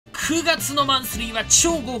9月のマンスリーは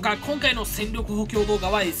超豪華。今回の戦力補強動画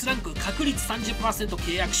は S ランク確率 30%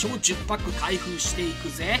 契約書を10パック開封していく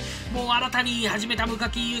ぜ。もう新たに始めた無課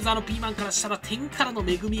金ユーザーのピーマンからしたら天からの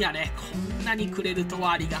恵みやね。こんなにくれると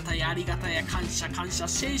はありがたいありがたい、感謝感謝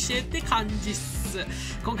シェイシェイって感じっす。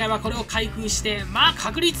今回はこれを開封して、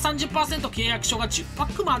確率 30% 契約書が10パ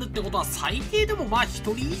ックもあるってことは最低でも1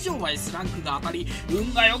人以上は S ランクが当たり、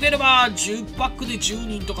運が良ければ10パックで10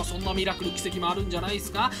人とかそんなミラクル奇跡もあるんじゃないで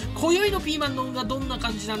すか。今宵のピーマンの運がどんな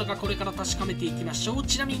感じなのかこれから確かめていきましょう。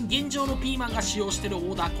ちなみに現状のピーマンが使用してる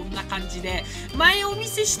オーダーこんな感じで、前お見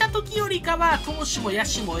せした時よりかは投手も野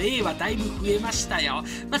手も A はだいぶ増えましたよ。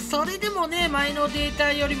それでもね、前のデー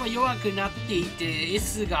タよりも弱くなっていて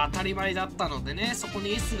S が当たり前だったのでね、そこ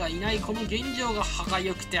に S がいないこの現状が歯が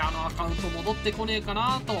ゆくて、アカウント戻ってこねえか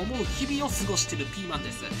なと思う日々を過ごしてるピーマン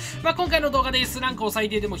です。今回の動画で S ランクを最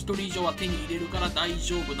低でも1人以上は手に入れるから大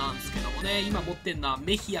丈夫なんですけどもね、今持ってんのは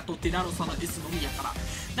メヒアとデラロサの S のみやから、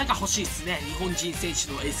なんか欲しいっすね、日本人選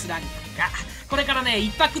手の S ランクが。これからね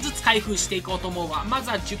1パックずつ開封していこうと思うわ。まず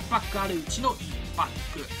は10パックあるうちの1パッ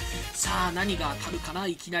ク。さあ何が当たるかな。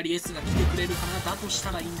いきなり S が来てくれるかな。だとし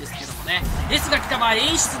たらいいんですけどもね、 S が来た場合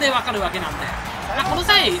演出でわかるわけなんで、この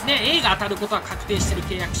際ね A が当たることは確定してる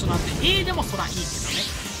契約書なんで A でもそらいいけどね。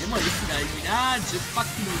でも S がいいな。10パッ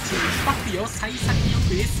クのうち1パックよ。幸先よ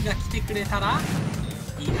く S が来てくれたら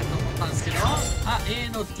いいなと思ったんですけど、A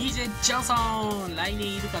の DJ ジョンソン、来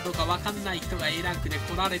年いるかどうか分かんない人が A ランクで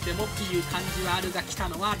来られてもっていう感じはあるが、来た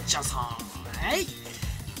のはジョンソン。はい、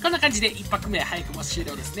こんな感じで1パック目は早くも終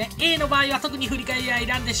了ですね。 A の場合は特に振り返りはい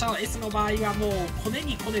らんでしょう。 S の場合はもうこね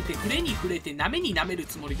にこねて触れに触れてなめになめる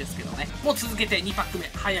つもりですけどね。もう続けて2パック目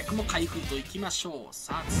早くも開封といきましょう。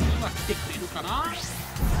さあ次は来てくれるかな。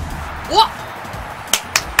おっ、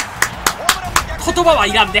言葉は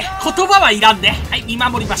いらんね、言葉はいらんね。はい、見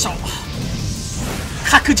守りましょう。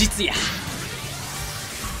確実や。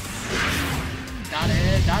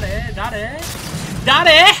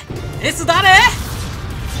誰 S 誰。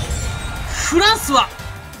フランスは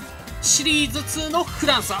シリーズ2のフ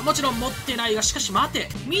ランスはもちろん持ってないが、しかし待て、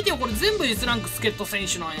見てよこれ全部 S ランク助っ人選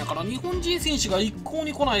手なんやから、日本人選手が一向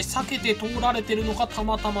に来ない。避けて通られてるのかた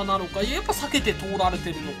またまなのか。いや、やっぱ避けて通られて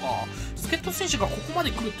るのか。助っ人選手がここま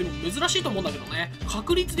で来るっていうのも珍しいと思うんだけどね。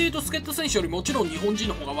確率で言うと助っ人選手よりもちろん日本人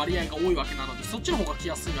の方が割合が多いわけなので、そっちの方が来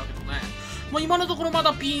やすいんだけどね。今のところま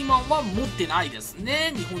だピーマンは持ってないです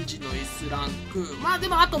ね、日本人の S ランク。で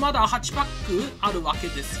もあとまだ8パックあるわけ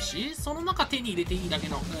ですし、その中手に入れていいだけ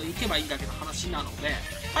の、いけばいいだけの話なので、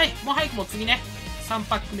はい、もう早くも次ね3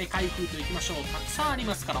パック目開封といきましょう。たくさんあり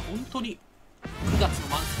ますから、本当に9月の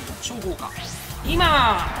マンスリーは超豪華。今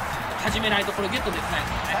始めないとこれゲットできないか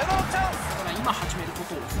らね。だから今始めるこ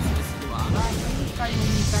とをおすすめするわ。今回の2、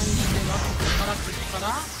3人ではここか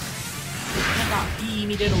らなんかいい意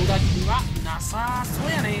味での裏切りはなさそう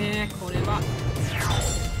やね。これは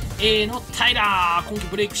A のタイラー、今季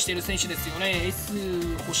ブレイクしてる選手ですよね。 S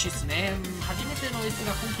欲しいっすね。初めての S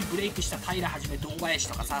が今季ブレイクしたタイラーはじめ堂林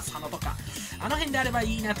とかさ、佐野とかあの辺であれば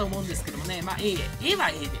いいなと思うんですけどもね。A は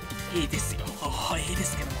A ですよA で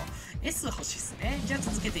すけども S 欲しいっすね。じゃあ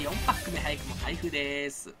続けて4パック目早くも開封で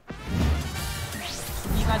す。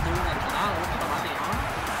次はどうなるかな。おっと待てよ。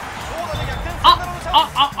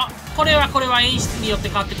これは演出によって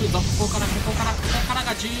変わってくるぞ。ここから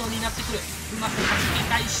が重要になってくる。うまく弾き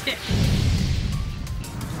返して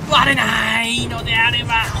割れないのであれ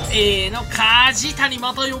ば A の梶谷、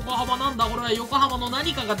また横浜なんだ。これは横浜の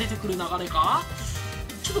何かが出てくる流れか。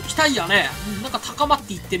ちょっと期待やね。なんか高まっ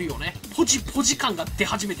ていってるよね。ポジ感が出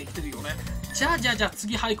始めてきてるよね。じゃあ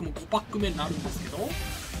次早くも5パック目になるんですけど、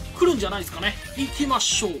来るんじゃないですかね。行きま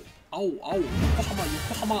しょう。青横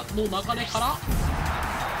浜の流れから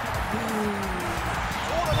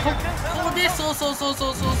ここでそうそこ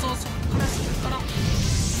から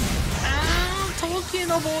投球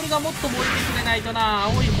のボールがもっと燃えてくれないとな。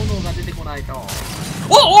青い炎が出てこないと。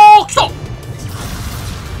お来た。お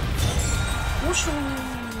しょ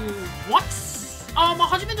ー What？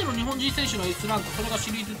 初めての日本人選手の S ランク、それが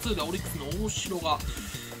シリーズ2でオリックスの大城が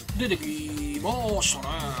出てきましたね。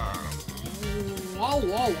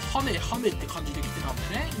ハメって感じで来てたんで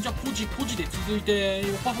ね。じゃあポジで続いて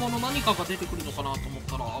横浜の何かが出てくるのかなと思っ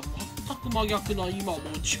たら、全く真逆な、今も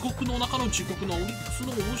う地獄の中の地獄のオリックス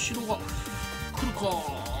の大城が来るか。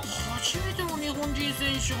初めての日本人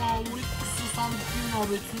選手がオリックスさんっていうのは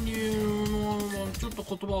別にちょっと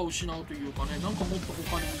言葉を失うというかね、なんかもっと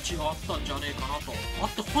他に道があったんじゃねえかなと。あっ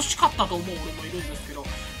て欲しかったと思う俺もいるんですけど、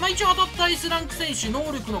一応当たった S ランク選手能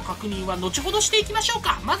力の確認は後ほどしていきましょう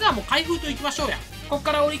か。まずはもう開封といきましょうや。ここ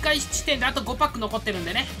から折り返し地点であと5パック残ってるん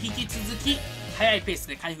でね、引き続き早いペース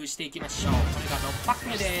で開封していきましょう。これが6パック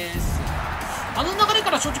目です。あの流れか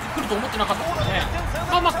ら正直来ると思ってなかったからね。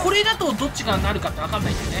まあこれだとどっちがなるかって分かんな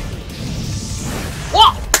いんだよね。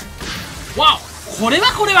わお、これ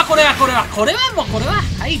はもうこれは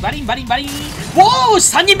はい、バリンバリンバリン。おー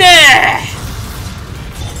し、3人目。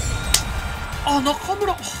あ、中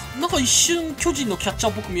村、なんか一瞬巨人のキャッチャ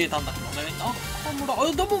ーっぽく見えたんだけどね。中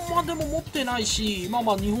村、でも持ってないし、まあ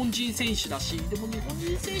日本人選手だし、でも日本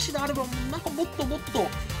人選手であればなんかもっと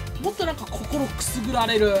なんか心くすぐら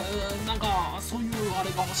れる、なんかそういうあ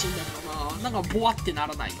れが欲しいんだけどな。なんかボワってな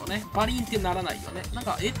らないよね。バリンってならないよね。なん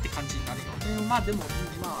かって感じになるよね。まあでも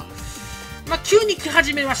急に来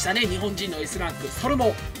始めましたね、日本人の S ランク。それ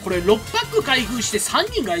もこれ6パック開封して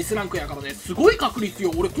3人が S ランクやからね、すごい確率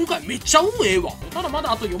よ。俺今回めっちゃ運ええわ。ただま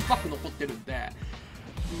だあと4パック残ってるんで、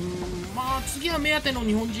まあ次は目当ての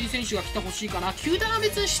日本人選手が来てほしいかな。球団は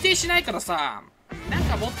別に指定しないからさ、なん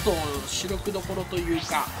かもっと主力どころという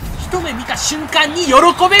か、一目見た瞬間に喜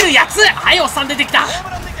べるやつ。はい、おっさん出てきた。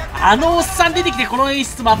あのおっさん出てきて、この演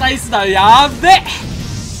出また S だよ。やべえ、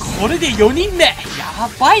これで4人目。や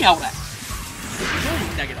ばいな俺。すごい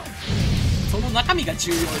んだけど、その中身が重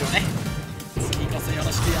要よね。次こそよ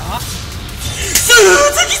ろしくよ。鈴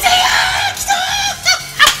木誠也来た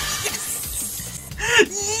ーイ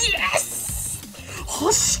エス、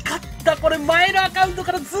欲しかった。これ前のアカウント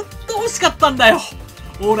からずっと欲しかったんだよ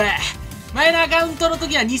俺。前のアカウントの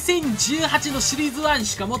時は2018のシリーズ1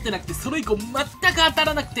しか持ってなくて、それ以降全く当た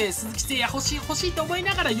らなくて、鈴木誠也欲しいと思い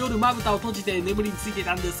ながら夜まぶたを閉じて眠りについて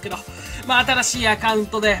たんですけど、新しいアカウン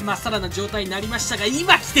トでさらな状態になりましたが、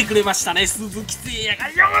今来てくれましたね、鈴木誠也が。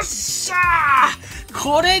よっしゃー、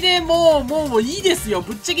これでもういいですよ。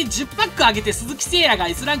ぶっちゃけ10パック上げて鈴木誠也が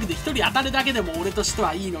S ランクで1人当たるだけでも俺として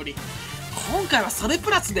はいいのに、今回はそれプ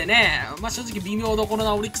ラスでね、正直微妙どころ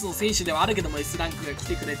なオリックスの選手ではあるけども S ランクが来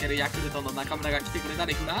てくれてる、ヤクルトの中村が来てくれた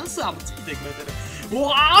り、フランスはも来てくれてる。お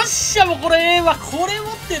っしゃ、もうこれ持っ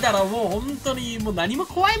てたらもう本当にもう何も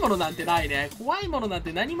怖いものなんてないね。怖いものなん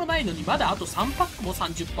て何もないのに、まだあと3パックも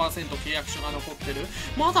 30% 契約書が残ってる。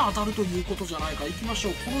まだ当たるということじゃないか。行きましょ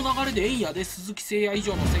う。この流れでエイヤで鈴木誠也以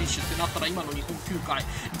上の選手ってなったら、今の日本球界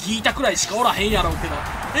ギータくらいしかおらへんやろうけど、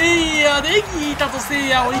エイヤでギータと誠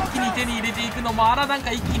也を一気に手に入れていくのも、なん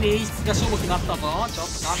か一気に演出がしょぼくなったぞ。ちょっ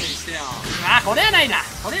と勘弁してよ。これはないな。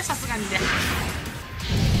これはさすがにね、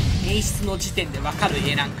演出の時点で分かる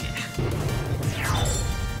A ランクや。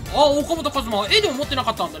岡本和真 A でも持ってな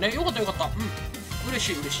かったんだね。よかったよかった。嬉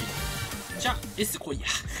しい。じゃあ S 来いや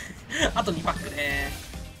あと2パックね。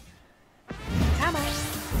カモン、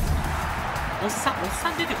おっさ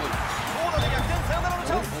ん出てこい。こ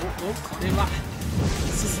れは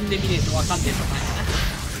進んでみねえと分かんねえとかやな。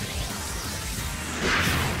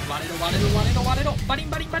割れろバリン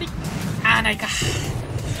ないか。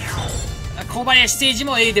小林誠司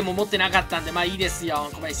も A でも持ってなかったんで、いいですよ。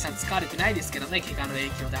小林さん使われてないですけどね、怪我の影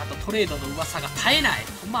響で。あとトレードの噂が絶えない。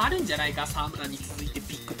あるんじゃないか、沢村に続いて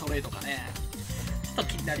ビッグトレードがね。ちょっ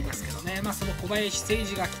と気になりますけどね。その小林誠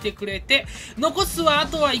司が来てくれて、残すはあ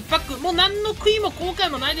とは1パック。もう何の悔いも後悔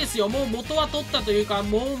もないですよ。もう元は取ったというか、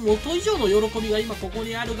もう元以上の喜びが今ここ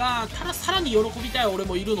にあるが、たださらに喜びたい俺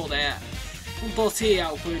もいるので、本当誠也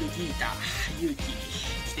を超えるギータ、勇気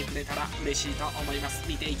来てくれたら嬉しいと思います。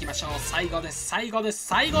見ていきましょう。最後な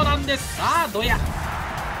んです。さあどや、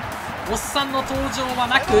おっさんの登場は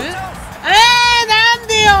なく、なん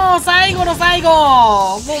でよ、最後の最後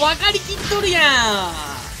もう分かりきっとるやん。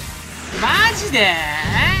マジで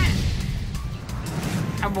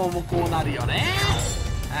もうこうなるよね。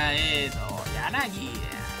柳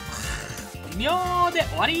微妙で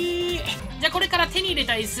終わり。じゃあこれから手に入れ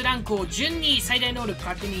た S ランクを順に最大能力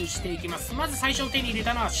確認していきます。まず最初に手に入れ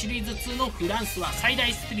たのはシリーズ2のフランスは最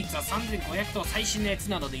大スピリッツは3500と最新のやつ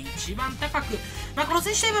なので一番高く、この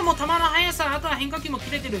選手といえばもう球の速さ、あとは変化球も切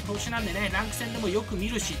れてる投手なんでね、ランク戦でもよく見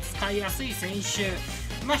るし使いやすい選手。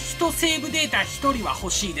1セーブデータ1人は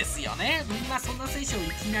欲しいですよね。そんな選手をい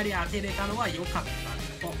きなり当てれたのは良かっ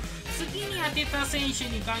たと。次に当てた選手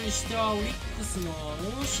に関してはオリックスの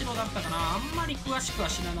大城だったかな。あんまり詳しくは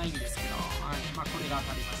知らないんですけど、これが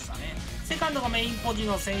当たりましたね。セカンドがメインポジ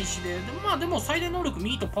の選手でも最大能力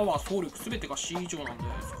ミートパワー走力全てが C 以上なんで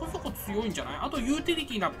そこそこ強いんじゃない。あとユーティリ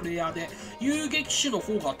ティなプレイヤーで遊撃手の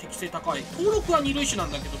方が適性高い。登録は二塁手な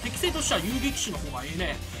んだけど適性としては遊撃手の方がいい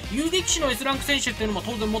ね。遊撃手の S ランク選手っていうのも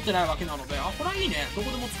当然持ってないわけなので、これはいいね。どこ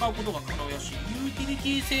でも使うことが可能やし、ユーティリテ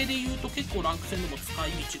ィ性で言うと結構ランク戦でも使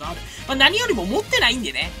い道がある。何よりも持ってないん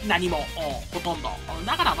でね、何もほとんど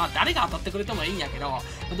だから誰が当たってくれてもいいんやけど、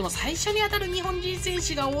でも最初に当たる日本人選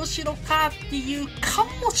手が大城かっていう感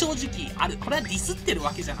も正直ある。これはディスってる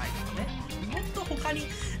わけじゃないからね。もっと他に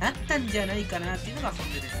あったんじゃないかなっていうのが本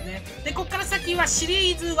音ですね。で、こっから先はシ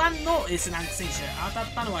リーズ1の S ランク選手、当た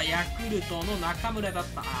ったのはヤクルトの中村だっ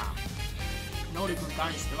た。能力に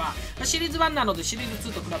関しては、シリーズ1なのでシリーズ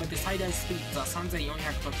2と比べて最大スピリッツは3400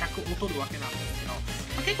と100劣るわけなんですけ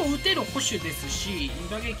ど、結構打てる捕手ですし、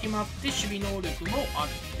打撃もあって守備能力もあ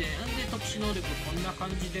って、で特殊能力こんな感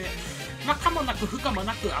じで、可もなく不可も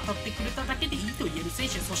なく当たってくれただけでいいと言える選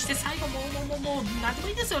手、そして最後もう何でも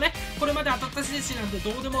いいですよね。これまで当たった選手なんで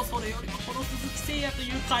どうでも、それよりもこの鈴木誠也とい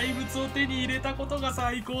う怪物を手に入れたことが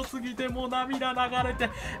最高すぎて、もう涙流れて、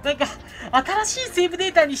なんか新しいセーブ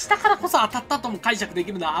データにしたからこそ当たったとも解釈で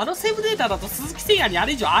きるな。あのセーブデータだと鈴木誠也にあ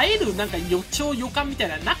れ以上会えるなんか予兆予感みたい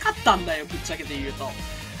なのなかったんだよ、ぶっちゃけて言うと。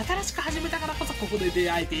新しく始めたからこそここで出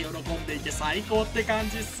会えて喜んでいて最高って感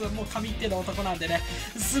じっす。もう神っての男なんでね、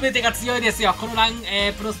全てが強いですよ。この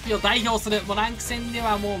プロスピを代表するもうランク戦で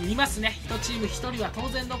はもう見ますね。1チーム1人は当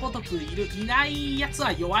然のごとくいないやつ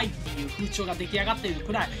は弱いっていう風潮が出来上がっている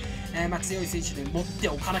くらい、強い選手で持って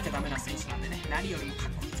おかなきゃダメな選手なんでね、何よりもかっ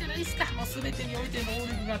こいいじゃないですか。もう全てにおいて能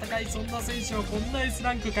力が高い、そんな選手をこんな S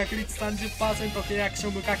ランク確率 30% 契約書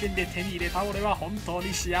無課金で手に入れた俺は本当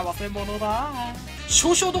に幸せ者だ。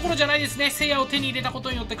少々どころじゃないですね。聖夜を手に入れたこ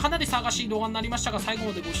とによってかなり騒がしい動画になりましたが、最後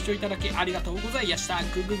までご視聴いただきありがとうございました。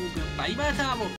ググググバイバイターボ。